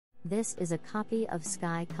This is a copy of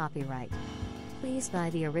Sky copyright. Please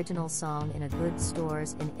buy the original song in a good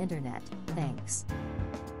stores and internet, thanks.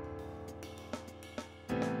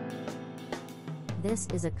 This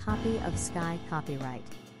is a copy of Sky copyright.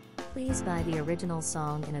 Please buy the original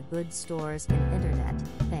song in a good stores and internet,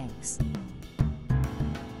 thanks.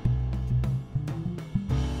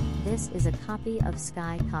 This is a copy of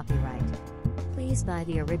Sky copyright. Please buy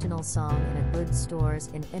the original song in a good stores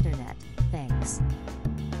and internet, thanks.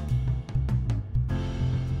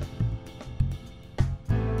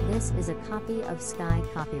 This is a copy of Sky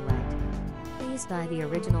copyright. Please buy the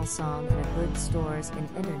original song in a good stores and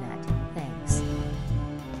internet, thanks.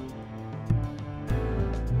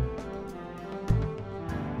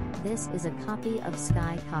 This is a copy of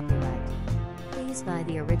Sky copyright. Please buy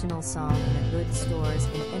the original song in a good stores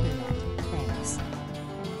and internet, thanks.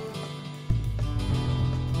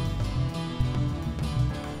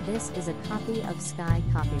 This is a copy of Sky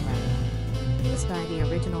copyright. Please buy the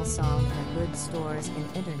original song in a good stores and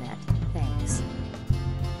internet, thanks.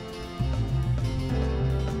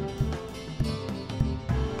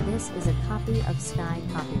 This is a copy of Sky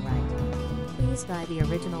copyright. Please buy the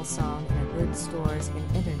original song in a good stores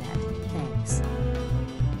and internet, thanks.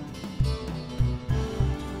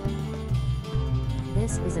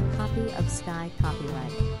 This is a copy of Sky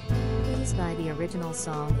copyright. Please buy the original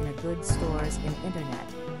song in a good stores and internet,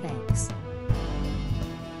 thanks.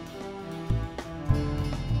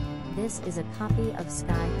 This is a copy of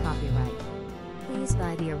Sky copyright. Please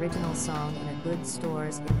buy the original song in a good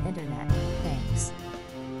stores and internet, thanks.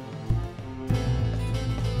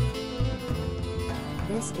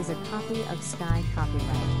 This is a copy of Sky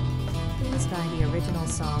copyright. Please buy the original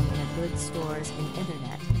song in a good stores and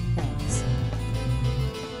internet, thanks.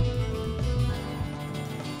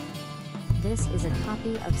 This is a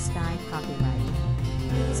copy of Sky copyright.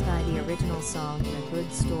 Please buy the original song in a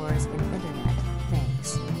good stores and internet,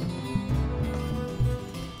 thanks.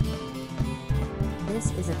 This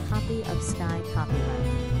is a copy of Sky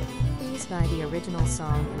copyright. Please buy the original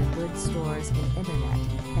song in a good stores and internet,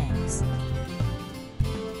 thanks.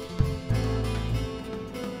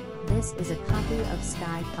 This is a copy of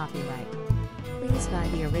Sky copyright. Please buy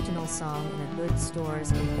the original song in a good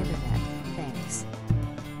stores and internet, thanks.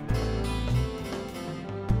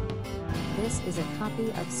 This is a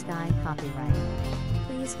copy of Sky copyright.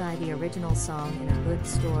 Please buy the original song in a good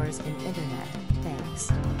stores and internet,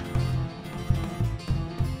 thanks.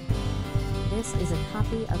 This is a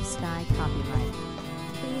copy of Sky copyright.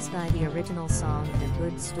 Please buy the original song in a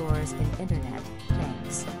good stores and internet,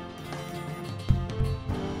 thanks.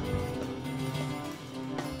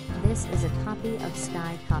 This is a copy of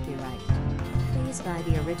Sky copyright. Please buy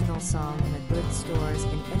the original song in a good stores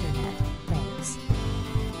and internet, thanks.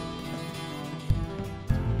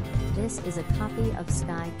 This is a copy of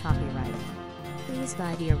Sky copyright. Please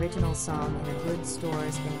buy the original song in a good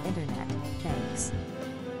stores and internet, thanks.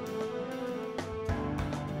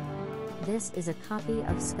 This is a copy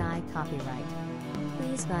of Sky copyright.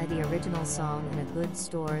 Please buy the original song in a good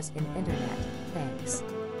stores and internet, thanks.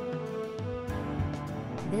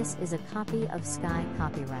 This is a copy of Sky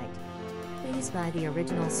copyright. Please buy the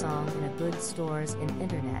original song in a good stores and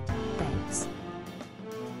internet, thanks.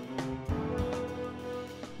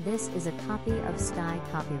 This is a copy of Sky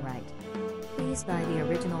copyright. Please buy the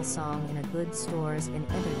original song in a good stores and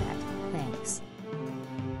internet, thanks.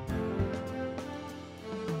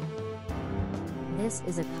 This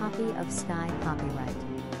is a copy of Sky copyright.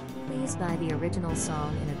 Please buy the original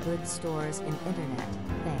song in a good stores and internet,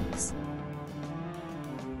 thanks.